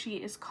energy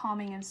is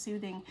calming and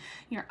soothing.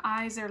 Your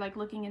eyes are like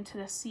looking into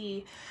the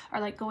sea,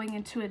 are like going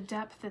into a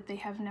depth that they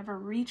have never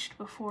reached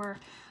before.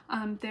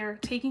 They're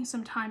taking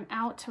some time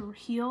out to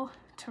heal,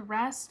 to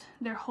rest.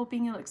 They're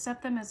hoping you'll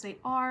accept them as they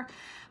are.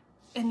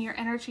 And your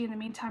energy in the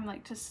meantime,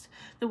 like just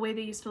the way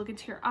they used to look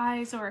into your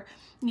eyes, or,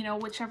 you know,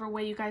 whichever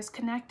way you guys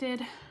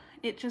connected,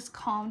 it just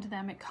calmed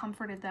them, it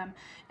comforted them,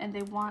 and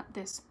they want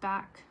this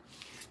back.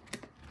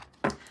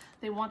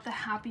 They want the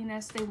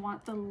happiness, they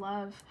want the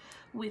love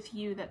with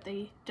you that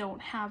they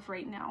don't have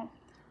right now.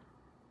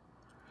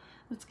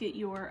 Let's get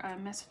your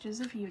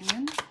messages of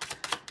union.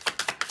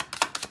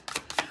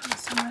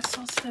 Summer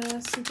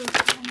solstice,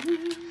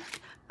 supermoon.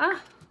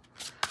 Ah,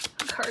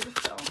 a card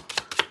fell.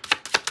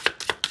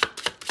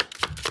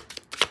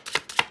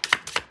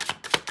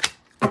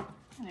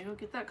 Can I go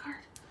get that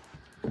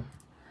card?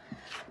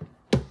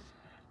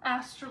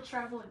 Astral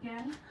travel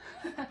again.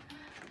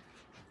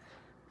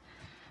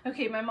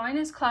 Okay, my mind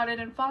is clouded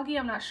and foggy.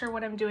 I'm not sure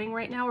what I'm doing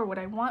right now or what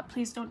I want.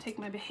 Please don't take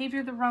my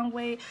behavior the wrong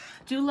way.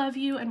 Do love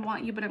you and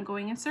want you, but I'm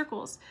going in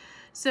circles.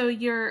 So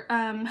your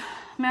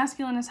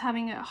masculine is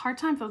having a hard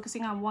time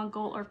focusing on one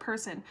goal or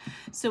person.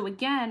 So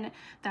again,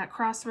 that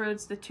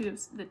crossroads, the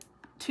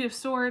two of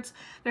swords,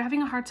 they're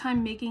having a hard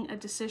time making a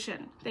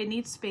decision. They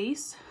need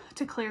space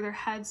to clear their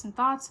heads and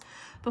thoughts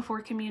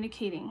before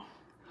communicating.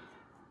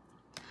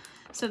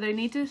 So they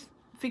need to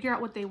figure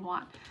out what they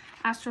want.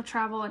 Astral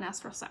travel and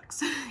astral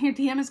sex. Your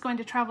DM is going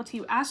to travel to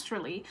you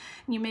astrally,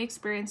 and you may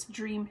experience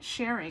dream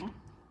sharing,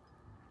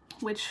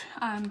 which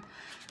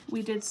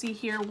we did see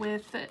here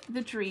with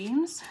the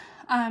dreams.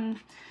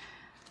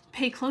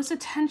 Pay close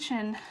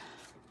attention.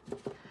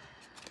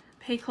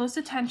 Pay close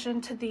attention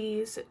to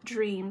these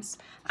dreams.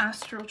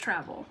 Astral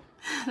travel.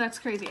 That's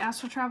crazy.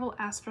 Astral travel,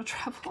 astral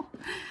travel.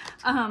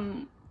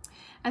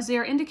 As they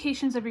are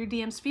indications of your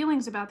DM's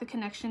feelings about the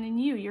connection in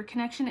you. Your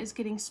connection is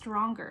getting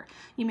stronger.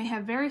 You may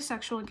have very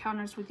sexual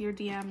encounters with your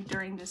DM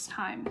during this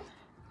time.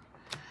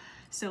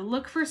 So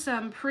look for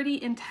some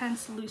pretty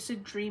intense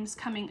lucid dreams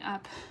coming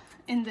up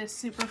in this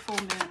super full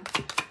moon.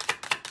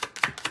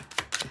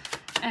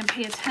 And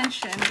pay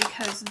attention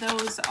because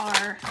those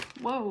are,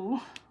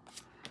 whoa,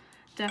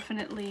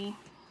 definitely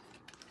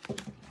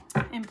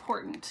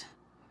important.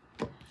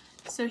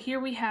 So here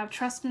we have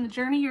trust in the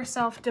journey,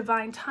 yourself,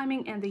 divine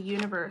timing, and the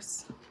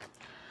universe.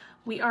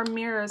 We are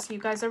mirrors. You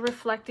guys are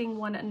reflecting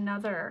one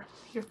another.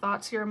 Your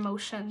thoughts, your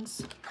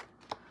emotions,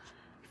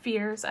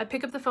 fears. I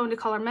pick up the phone to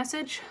call or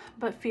message,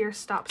 but fear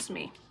stops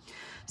me.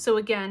 So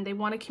again, they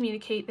want to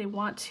communicate. They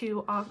want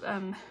to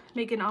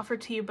make an offer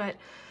to you, but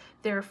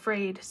they're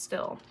afraid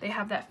still. They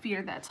have that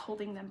fear that's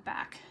holding them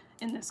back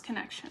in this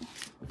connection.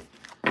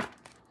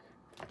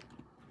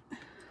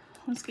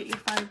 Let's get your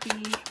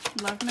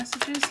 5D love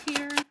messages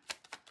here.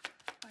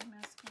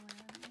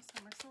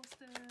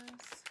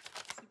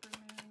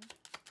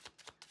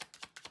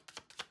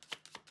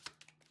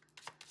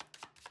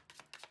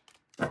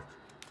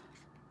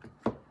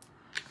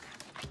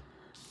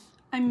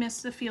 I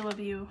miss the feel of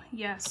you.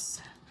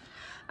 Yes.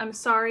 I'm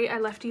sorry I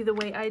left you the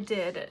way I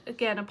did.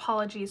 Again,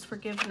 apologies,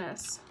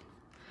 forgiveness.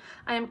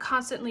 I am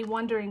constantly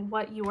wondering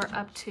what you are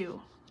up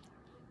to.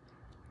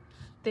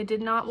 They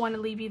did not want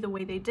to leave you the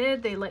way they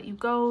did. They let you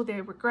go.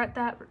 They regret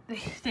that.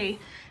 They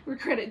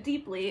regret it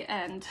deeply,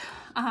 and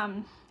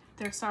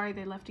they're sorry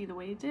they left you the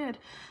way they did.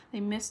 They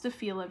miss the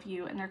feel of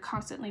you, and they're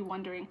constantly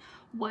wondering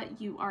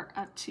what you are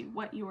up to,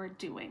 what you are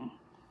doing.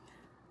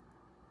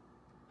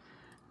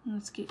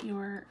 Let's get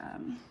your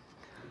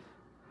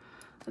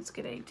let's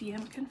get a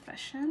DM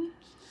confession.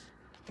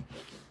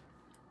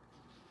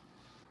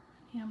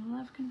 DM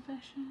love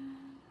confession.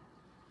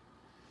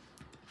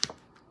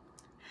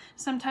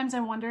 Sometimes I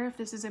wonder if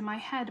this is in my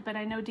head, but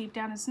I know deep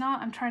down it's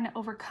not. I'm trying to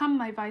overcome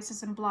my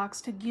vices and blocks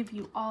to give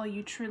you all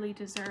you truly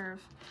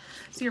deserve.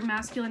 So your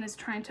masculine is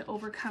trying to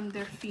overcome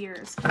their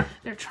fears.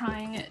 They're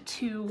trying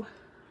to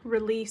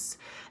release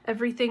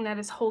everything that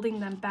is holding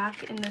them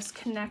back in this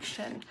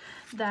connection,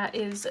 that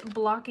is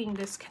blocking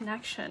this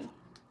connection.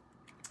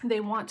 They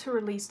want to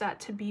release that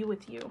to be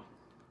with you.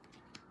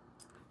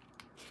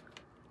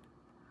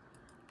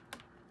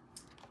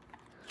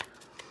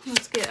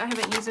 Let's get, I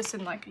haven't used this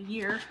in like a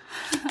year.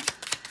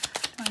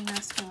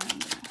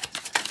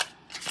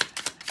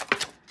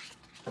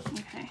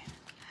 Okay,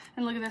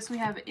 and look at this, we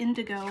have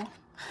indigo.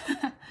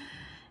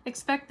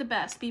 Expect the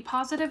best. Be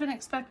positive and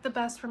expect the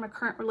best from a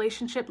current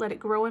relationship. Let it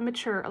grow and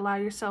mature. Allow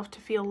yourself to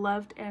feel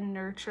loved and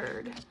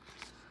nurtured.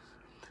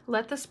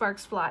 Let the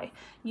sparks fly.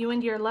 You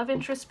and your love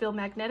interest feel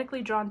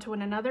magnetically drawn to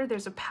one another.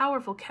 There's a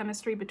powerful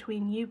chemistry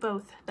between you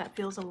both that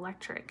feels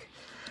electric.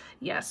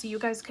 Yeah, so you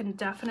guys can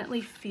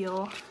definitely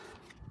feel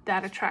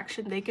that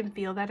attraction. They can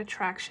feel that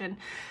attraction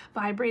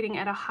vibrating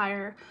at a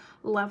higher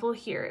level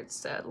here.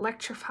 It's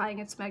electrifying,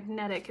 it's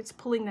magnetic, it's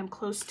pulling them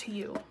close to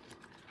you.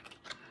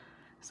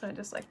 So I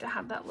just like to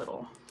have that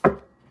little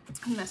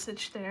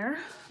message there.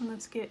 And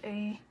let's get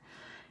a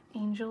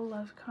angel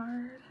love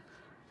card.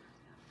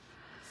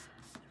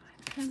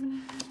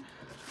 Feminine.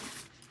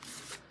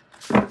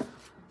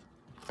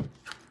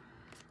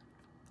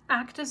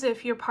 Act as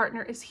if your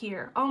partner is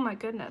here. Oh my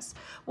goodness.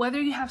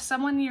 Whether you have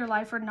someone in your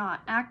life or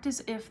not, act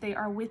as if they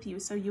are with you,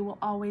 so you will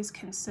always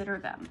consider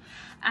them.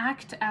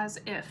 Act as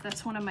if.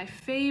 That's one of my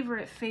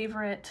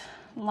favorite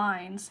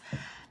lines.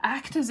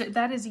 Act as if.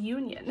 That is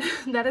union.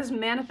 That is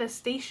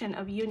manifestation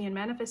of union,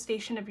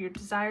 manifestation of your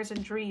desires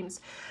and dreams.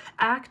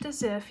 Act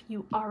as if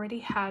you already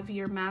have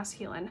your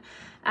masculine.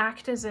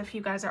 Act as if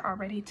you guys are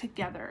already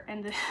together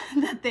and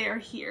that they are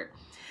here.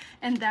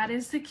 And that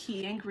is the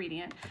key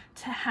ingredient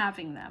to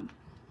having them.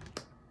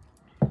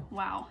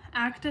 Wow.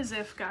 Act as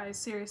if, guys.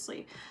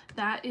 Seriously.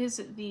 That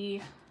is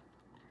the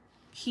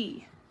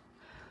key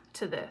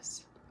to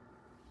this.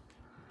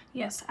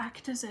 Yes,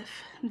 act as if.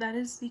 That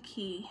is the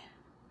key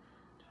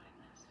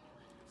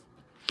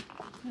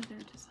to their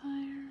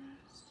desires,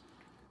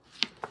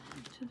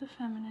 to the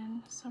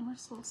feminine, summer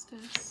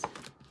solstice.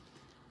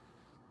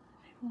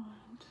 I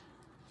want.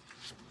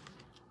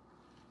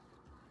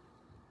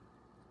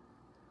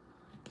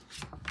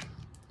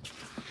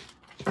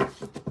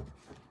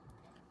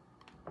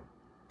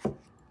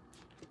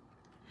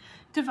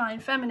 Divine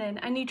feminine,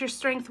 I need your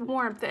strength,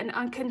 warmth, and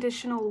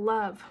unconditional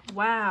love.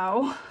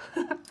 Wow.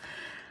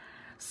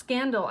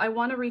 Scandal, I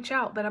want to reach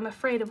out, but I'm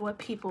afraid of what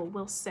people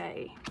will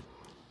say.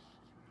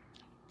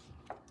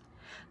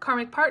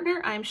 Karmic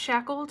partner, I am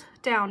shackled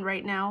down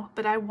right now,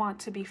 but I want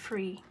to be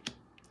free.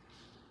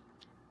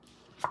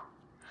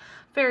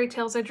 Fairy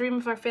tales, I dream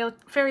of our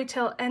fairy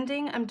tale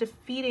ending. I'm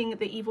defeating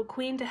the evil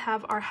queen to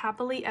have our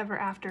happily ever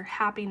after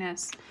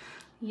happiness.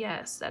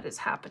 Yes, that is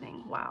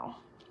happening. Wow.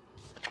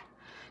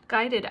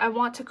 Guided, I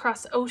want to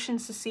cross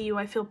oceans to see you.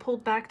 I feel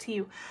pulled back to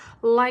you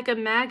like a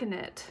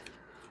magnet.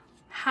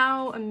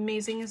 How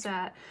amazing is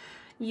that?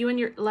 You and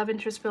your love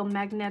interest feel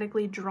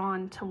magnetically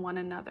drawn to one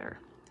another.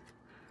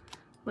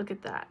 Look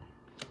at that.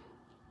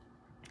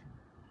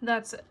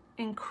 That's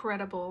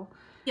incredible.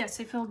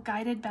 Yes, I feel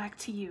guided back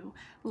to you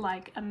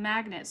like a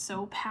magnet,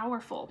 so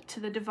powerful.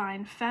 To the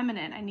divine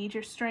feminine, I need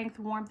your strength,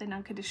 warmth, and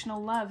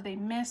unconditional love. They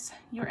miss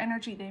your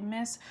energy. They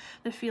miss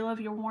the feel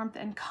of your warmth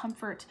and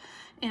comfort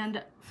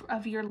and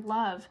of your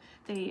love.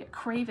 They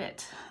crave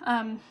it.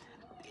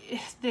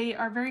 They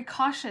are very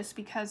cautious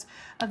because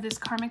of this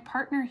karmic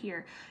partner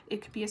here.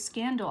 It could be a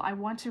scandal. I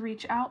want to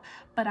reach out,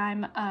 but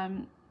I'm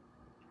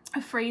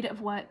afraid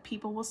of what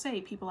people will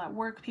say. People at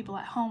work, people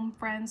at home,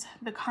 friends,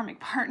 the karmic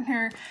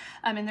partner,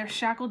 and they're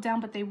shackled down,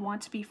 but they want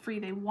to be free.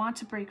 They want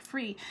to break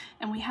free.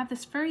 And we have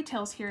this fairy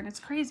tales here, and it's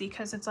crazy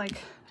because it's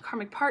like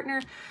karmic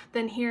partner.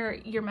 Then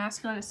here your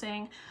masculine is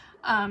saying,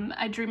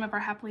 I dream of our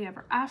happily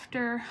ever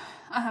after,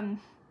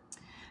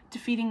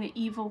 defeating the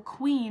evil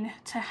queen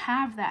to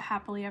have that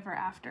happily ever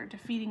after,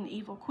 defeating the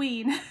evil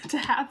queen to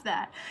have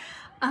that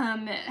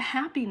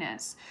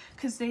happiness,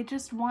 because they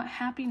just want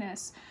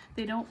happiness.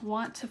 They don't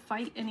want to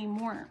fight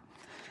anymore.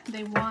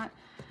 They want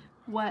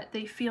what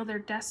they feel they're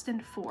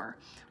destined for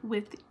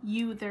with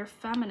you, their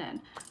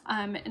feminine,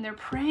 and they're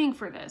praying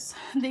for this.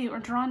 They are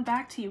drawn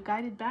back to you,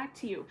 guided back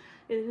to you.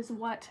 It is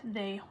what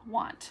they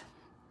want.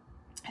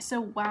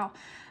 So wow,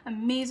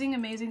 amazing,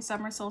 amazing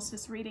summer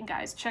solstice reading,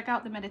 guys. Check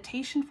out the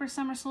meditation for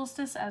summer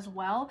solstice as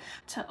well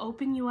to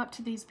open you up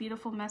to these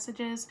beautiful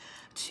messages,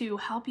 to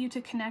help you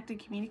to connect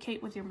and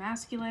communicate with your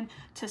masculine,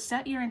 to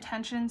set your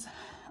intentions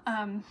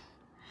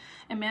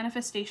and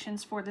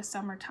manifestations for the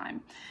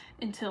summertime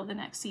until the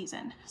next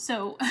season.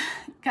 So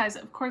guys,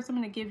 of course I'm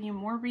going to give you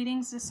more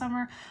readings this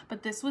summer,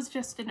 but this was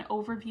just an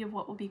overview of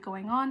what will be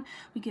going on.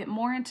 We get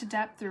more into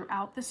depth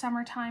throughout the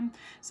summertime,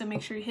 so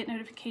make sure you hit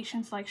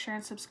notifications, like, share,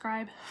 and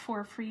subscribe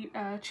for a free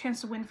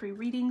chance to win free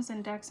readings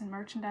and decks and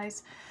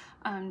merchandise.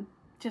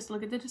 just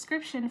look at the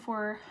description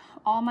for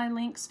all my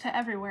links to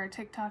everywhere,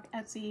 TikTok,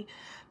 Etsy,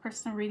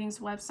 personal readings,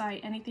 website,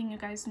 anything you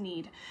guys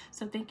need.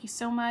 So thank you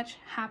so much.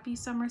 Happy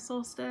summer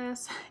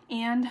solstice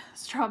and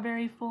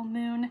strawberry full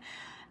moon.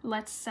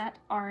 Let's set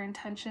our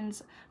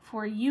intentions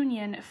for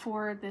union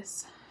for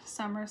this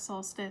summer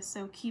solstice.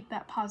 So keep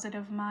that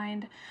positive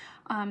mind.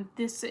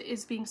 This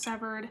is being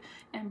severed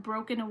and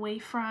broken away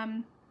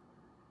from.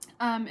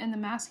 And the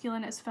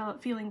masculine is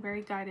feeling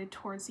very guided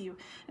towards you,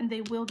 and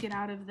they will get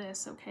out of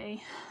this,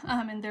 okay?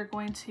 And they're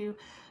going to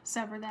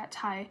sever that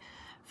tie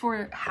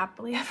for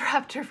happily ever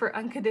after, for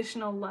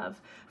unconditional love,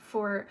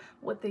 for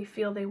what they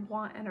feel they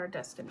want and are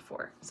destined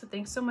for. So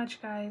thanks so much,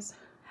 guys.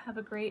 Have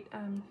a great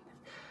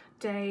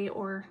day,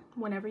 or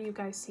whenever you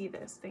guys see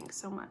this. Thanks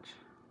so much.